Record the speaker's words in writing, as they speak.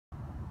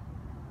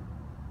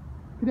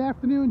Good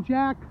afternoon,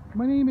 Jack.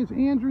 My name is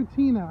Andrew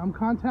Tina. I'm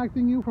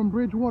contacting you from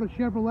Bridgewater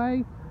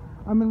Chevrolet.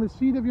 I'm in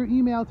receipt of your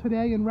email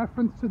today in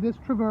reference to this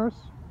Traverse.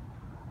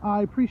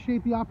 I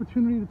appreciate the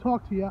opportunity to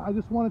talk to you. I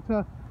just wanted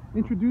to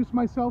introduce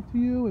myself to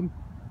you and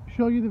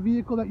show you the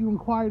vehicle that you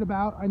inquired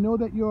about. I know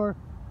that you're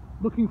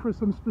looking for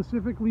some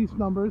specific lease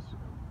numbers.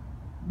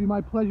 It'd be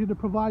my pleasure to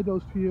provide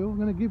those to you. I'm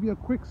going to give you a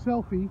quick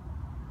selfie.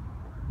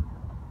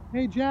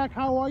 Hey Jack,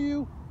 how are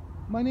you?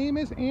 My name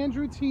is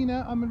Andrew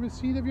Tina. I'm in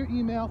receipt of your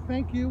email.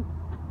 Thank you.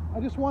 I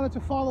just wanted to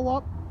follow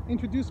up,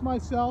 introduce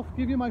myself,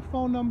 give you my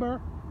phone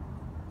number,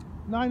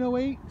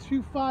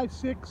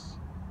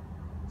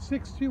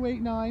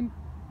 908-256-6289.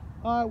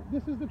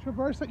 This is the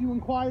Traverse that you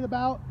inquired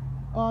about.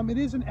 It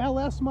is an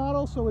LS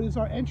model, so it is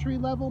our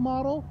entry-level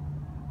model.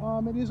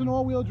 It is an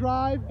all-wheel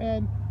drive,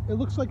 and it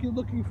looks like you're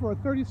looking for a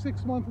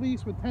 36-month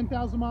lease with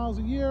 10,000 miles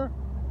a year.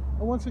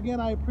 And once again,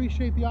 I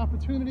appreciate the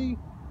opportunity.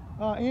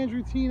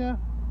 Andrew Tina,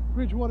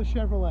 Bridgewater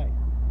Chevrolet.